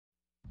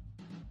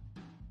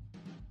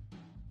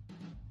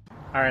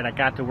Alright, I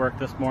got to work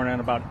this morning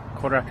about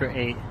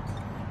 8:15.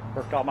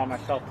 Worked all by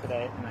myself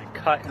today, and I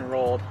cut and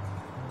rolled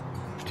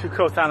 2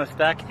 coats on this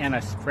deck, and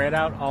I sprayed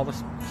out all the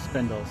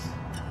spindles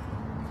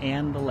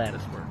and the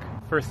lattice work.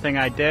 First thing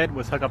I did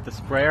was hook up the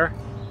sprayer,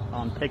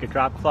 take a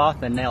drop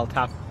cloth and nail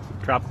top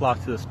drop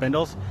cloth to the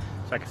spindles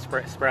so I could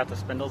spray out the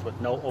spindles with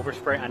no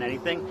overspray on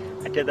anything.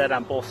 I did that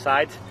on both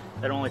sides.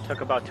 That only took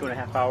about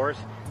 2.5 hours.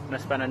 And I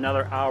spent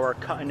another hour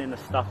cutting in the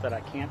stuff that I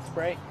can't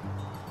spray.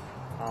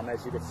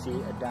 As you can see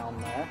down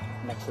there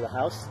next to the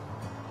house.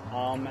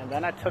 And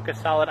then I took a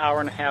solid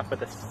 1.5 hours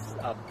with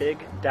a big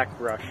deck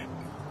brush,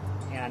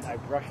 and I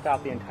brushed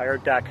out the entire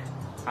deck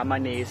on my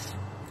knees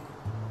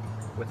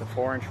with a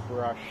 4-inch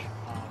brush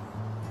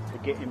to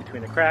get in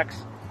between the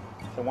cracks.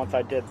 So once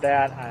I did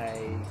that,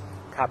 I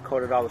top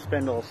coated all the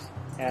spindles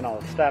and all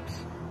the steps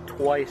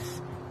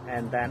twice,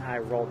 and then I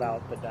rolled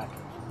out the deck.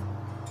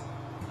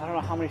 I don't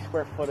know how many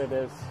square foot it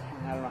is,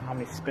 and I don't know how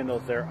many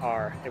spindles there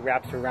are. It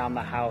wraps around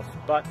the house,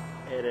 but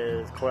it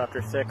is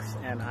 6:15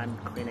 and I'm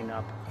cleaning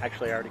up.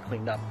 Actually, I already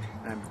cleaned up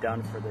and I'm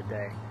done for the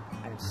day.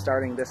 I'm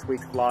starting this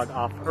week's vlog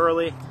off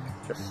early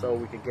just so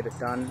we could get it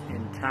done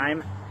in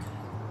time.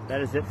 That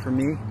is it for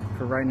me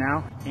for right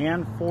now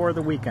and for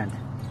the weekend.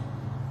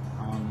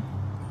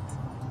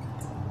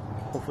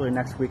 Hopefully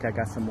next week I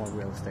got some more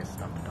real estate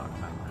stuff to talk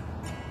about.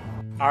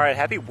 All right,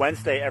 happy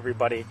Wednesday,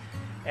 everybody.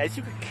 As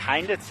you can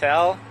kind of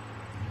tell,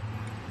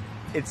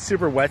 it's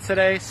super wet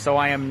today, so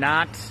I am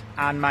not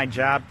on my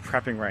job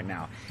prepping right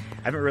now.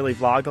 I haven't really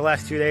vlogged the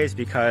last 2 days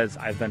because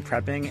I've been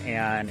prepping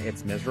and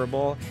it's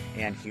miserable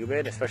and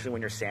humid, especially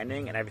when you're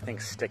sanding and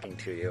everything's sticking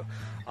to you.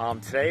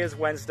 Today is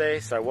Wednesday,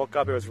 so I woke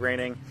up, it was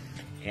raining,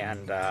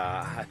 and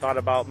I thought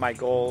about my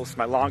goals,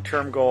 my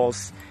long-term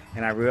goals,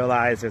 and I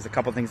realized there's a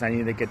couple things I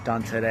need to get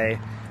done today.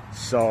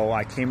 So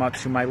I came up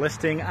to my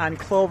listing on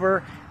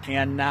Clover,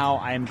 and now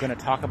I'm going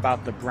to talk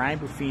about the Brian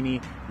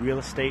Buffini Real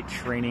Estate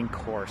Training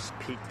Course,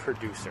 Peak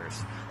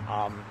Producers.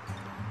 I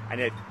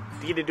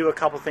need to do a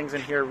couple things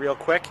in here real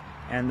quick,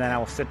 and then I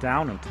will sit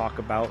down and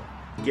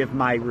give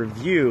my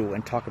review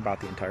and talk about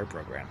the entire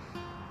program.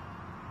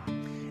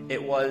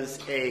 It was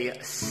a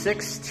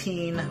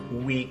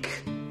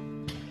 16-week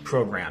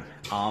program.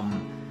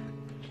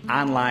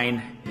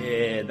 Online,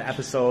 the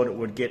episode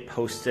would get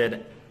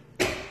posted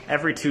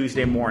every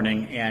Tuesday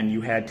morning, and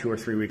you had 2 or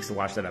 3 weeks to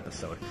watch that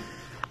episode.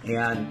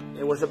 And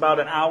it was about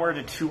 1 hour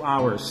to 2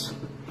 hours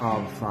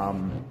of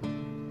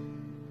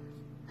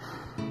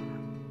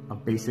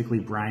basically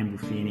Brian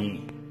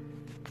Buffini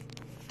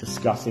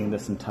discussing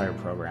this entire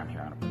program here.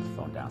 I'm going to put the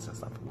phone down so I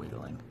stop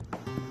wiggling.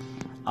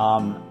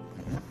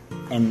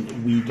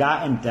 And we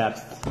got in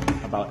depth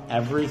about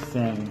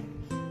everything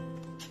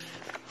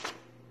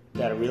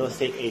that a real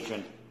estate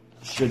agent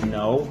should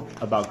know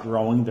about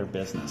growing their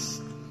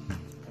business.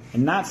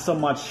 And not so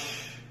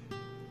much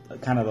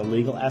kind of the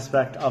legal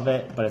aspect of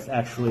it, but it's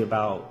actually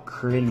about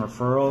creating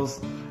referrals,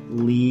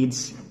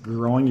 leads,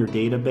 growing your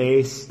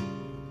database.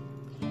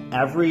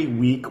 Every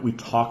week we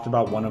talked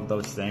about one of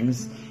those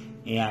things,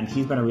 and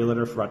he's been a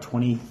realtor for about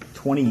 20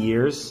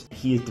 years.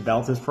 He's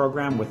developed this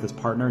program with his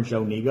partner,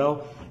 Joe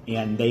Nigo,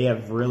 and they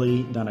have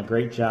really done a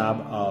great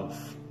job of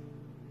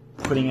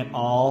putting it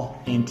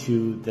all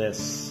into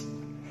this,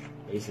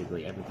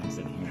 basically everything's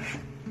in here,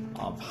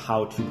 of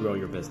how to grow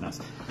your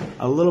business.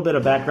 A little bit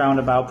of background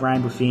about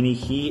Brian Buffini.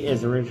 He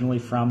is originally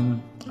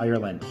from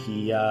Ireland.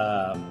 He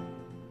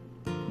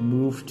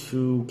moved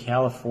to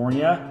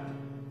California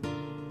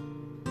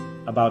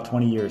about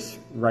 20 years,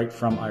 right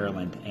from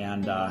Ireland,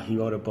 and he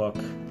wrote a book.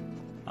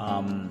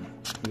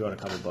 He wrote a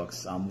couple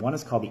books. One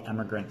is called The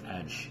Emigrant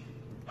Edge.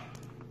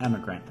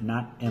 Emigrant,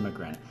 not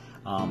immigrant.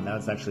 That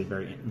was actually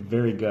very,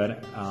 very good.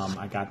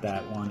 I got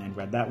that one and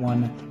read that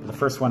one. The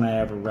first one I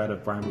ever read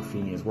of Brian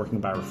Buffini is Working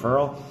by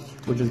Referral,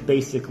 which is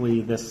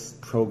basically this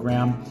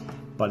program,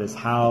 but is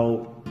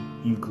how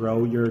you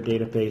grow your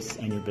database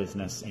and your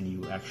business, and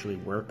you actually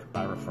work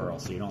by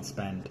referral, so you don't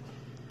spend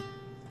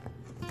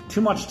too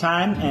much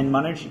time and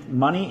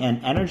money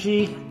and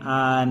energy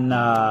on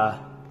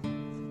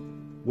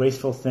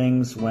wasteful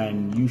things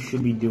when you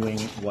should be doing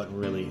what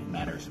really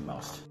matters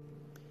most.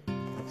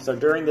 So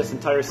during this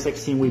entire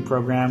 16-week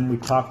program, we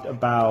talked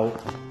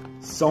about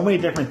so many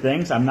different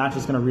things. I'm not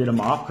just going to read them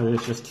off because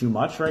it's just too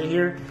much right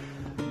here.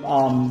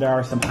 There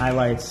are some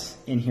highlights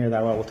in here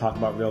that we'll talk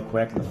about real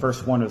quick. The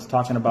first one is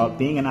talking about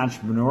being an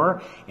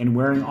entrepreneur and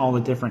wearing all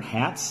the different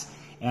hats,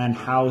 and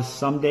how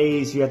some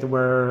days you have to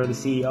wear the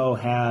CEO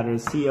hat or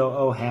the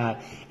COO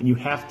hat, and you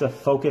have to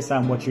focus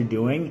on what you're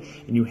doing,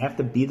 and you have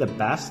to be the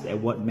best at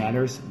what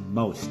matters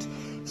most.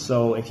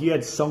 So if you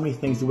had so many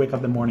things to wake up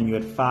in the morning, you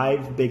had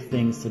 5 big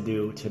things to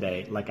do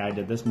today, like I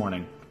did this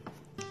morning.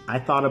 I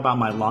thought about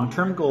my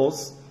long-term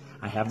goals.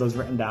 I have those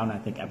written down. I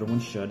think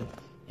everyone should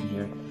in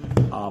here.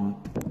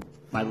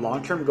 My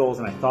long-term goals,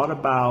 and I thought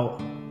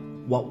about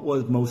what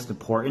was most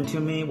important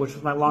to me, which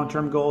was my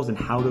long-term goals, and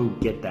how to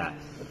get that.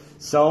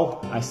 So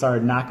I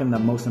started knocking the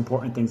most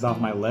important things off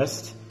my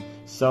list.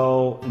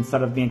 So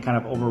instead of being kind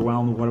of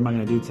overwhelmed, what am I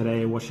going to do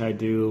today? What should I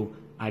do?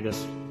 I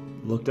just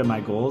looked at my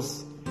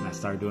goals and I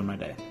started doing my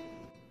day.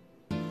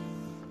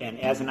 And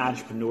as an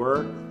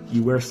entrepreneur,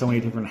 you wear so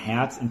many different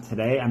hats. And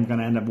today I'm going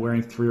to end up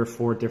wearing 3 or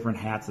 4 different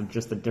hats of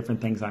just the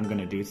different things I'm going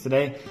to do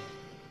today.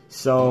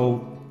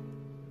 So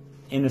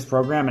in this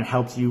program, it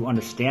helps you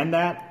understand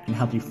that and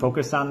help you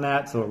focus on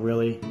that. So it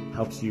really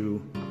helps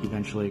you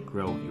eventually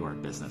grow your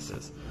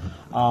businesses.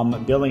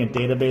 Building a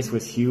database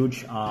was huge.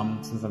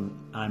 Since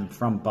I'm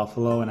from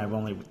Buffalo and I've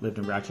only lived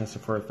in Rochester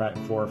for 4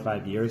 or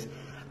 5 years,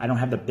 I don't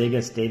have the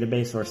biggest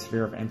database or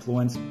sphere of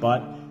influence,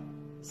 but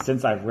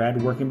since I've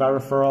read Working by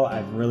Referral,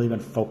 I've really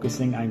been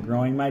focusing on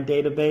growing my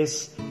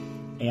database.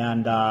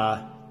 And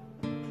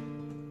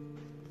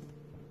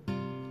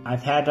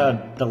I've had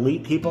to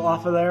delete people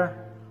off of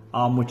there,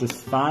 which is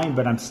fine,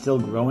 but I'm still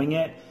growing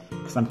it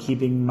because I'm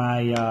keeping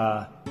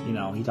my,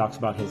 he talks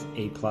about his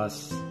A+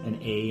 and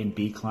A and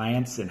B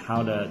clients and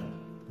how to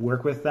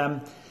work with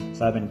them.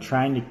 So I've been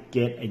trying to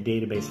get a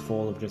database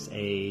full of just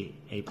A+,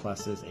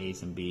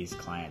 A's, and B's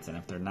clients. And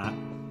if they're not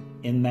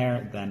in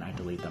there, then I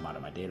delete them out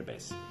of my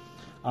database.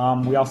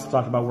 We also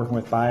talked about working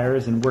with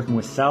buyers and working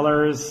with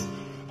sellers,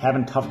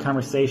 having tough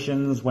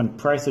conversations when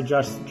price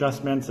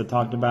adjustments. I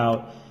talked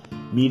about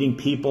meeting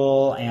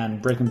people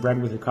and breaking bread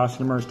with your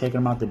customers, taking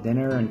them out to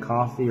dinner and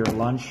coffee or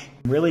lunch.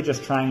 Really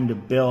just trying to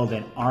build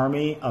an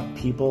army of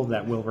people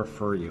that will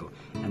refer you.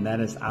 And that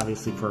is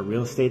obviously for a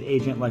real estate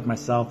agent like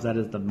myself, that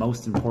is the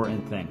most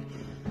important thing.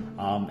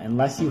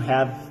 Unless you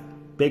have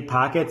big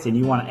pockets and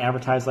you want to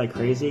advertise like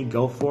crazy,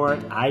 go for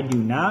it. I do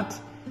not.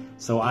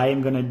 So I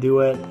am going to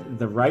do it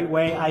the right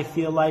way, I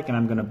feel like, and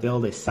I'm going to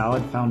build a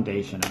solid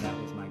foundation, and that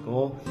was my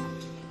goal.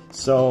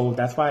 So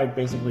that's why I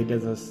basically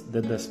did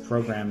this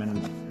program, and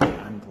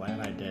I'm glad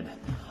I did.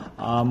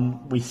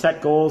 We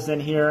set goals in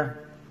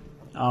here,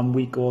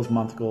 week goals,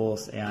 month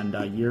goals, and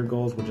year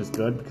goals, which is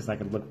good because I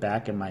could look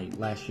back at my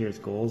last year's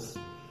goals.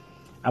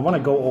 I want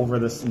to go over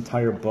this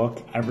entire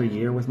book every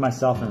year with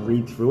myself and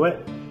read through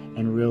it,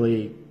 and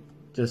really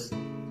just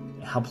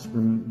helps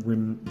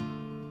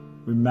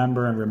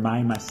remember and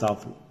remind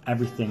myself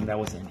everything that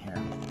was in here.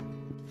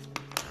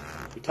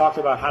 We talked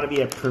about how to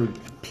be a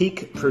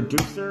peak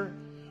producer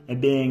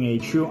and being a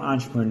true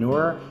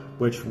entrepreneur,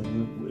 which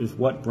is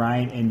what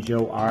Brian and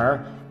Joe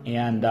are,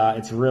 and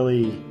it's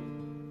really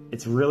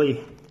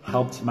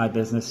helped my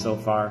business so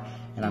far,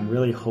 and I'm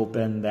really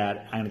hoping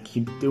that I'm going to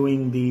keep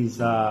doing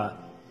these,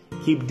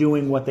 keep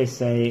doing what they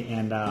say,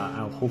 and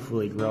I'll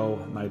hopefully grow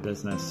my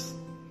business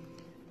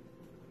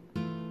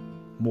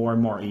more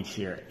and more each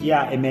year.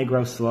 Yeah, it may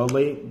grow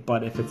slowly,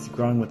 but if it's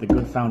growing with a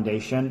good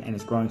foundation and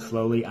it's growing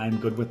slowly, I'm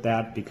good with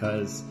that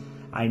because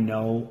I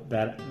know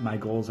that my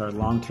goals are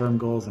long-term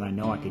goals and I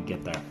know I could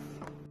get there.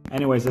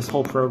 Anyways, this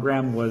whole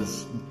program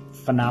was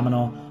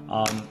phenomenal.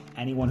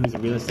 Anyone who's a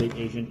real estate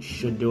agent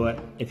should do it.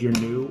 If you're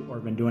new or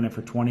been doing it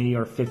for 20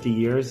 or 50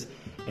 years,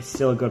 it's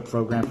still a good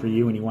program for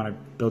you and you want to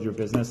build your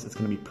business, it's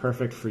going to be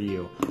perfect for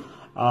you.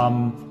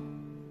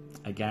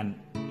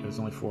 Again, it was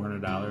only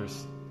 $400.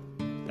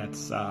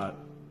 That's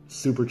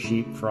super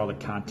cheap for all the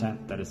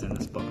content that is in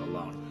this book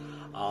alone.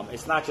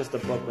 It's not just a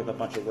book with a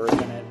bunch of words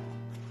in it.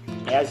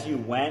 As you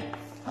went,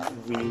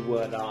 we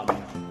would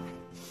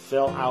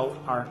fill out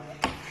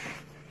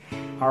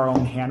our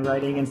own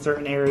handwriting in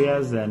certain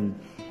areas and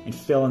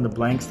fill in the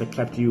blanks that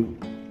kept you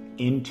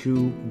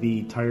into the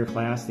entire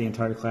class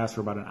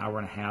for about an hour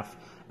and a half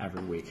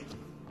every week.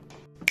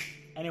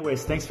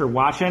 Anyways, thanks for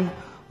watching.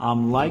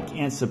 Like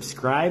and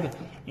subscribe.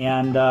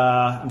 And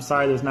I'm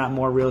sorry there's not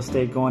more real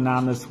estate going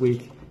on this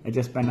week. It's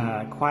just been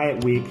a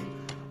quiet week.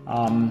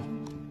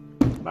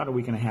 About a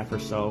week and a half or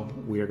so,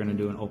 we are going to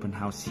do an open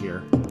house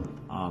here.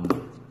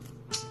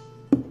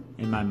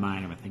 In my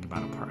mind, I'm thinking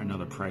about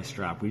another price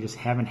drop. We just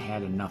haven't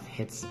had enough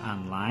hits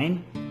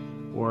online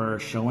or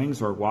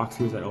showings or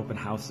walkthroughs at open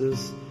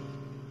houses.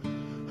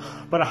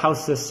 But a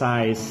house this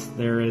size,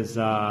 there is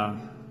kind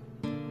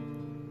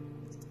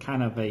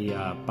of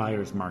a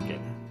buyer's market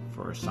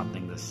for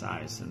something this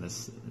size and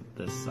this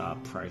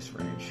price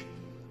range.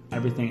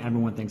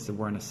 Everyone thinks that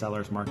we're in a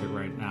seller's market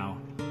right now,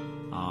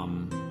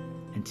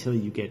 until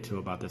you get to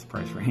about this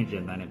price range,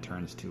 and then it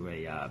turns to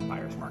a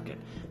buyer's market.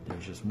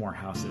 There's just more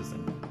houses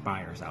than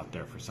buyers out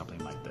there for something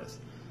like this.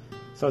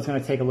 So it's going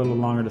to take a little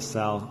longer to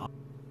sell.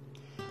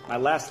 My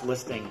last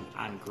listing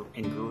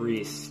in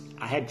Greece,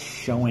 I had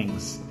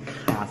showings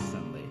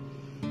constantly.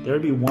 There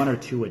would be 1 or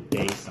 2 a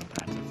day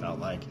sometimes, it felt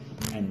like,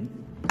 and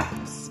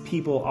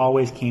people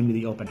always came to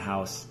the open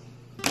house.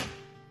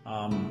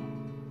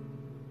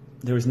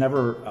 There was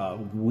never a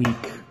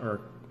week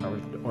or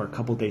a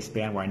couple day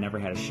span where I never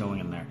had a showing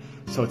in there.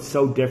 So it's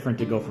so different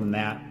to go from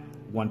that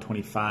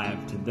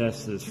 125 to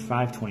this is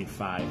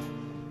 525.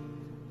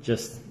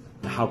 Just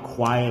how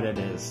quiet it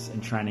is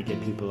and trying to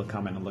get people to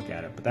come in and look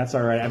at it. But that's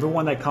all right.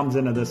 Everyone that comes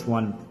into this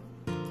one,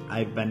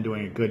 I've been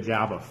doing a good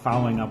job of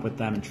following up with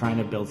them and trying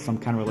to build some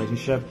kind of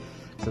relationship.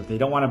 So if they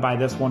don't want to buy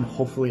this one,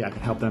 hopefully I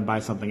can help them buy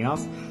something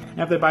else. And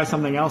if they buy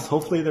something else,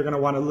 hopefully they're going to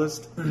want to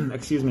list, they're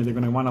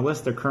going to want to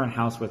list their current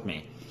house with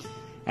me.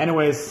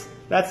 Anyways,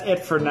 that's it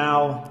for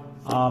now.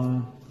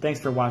 Thanks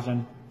for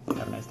watching.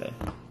 Have a nice day.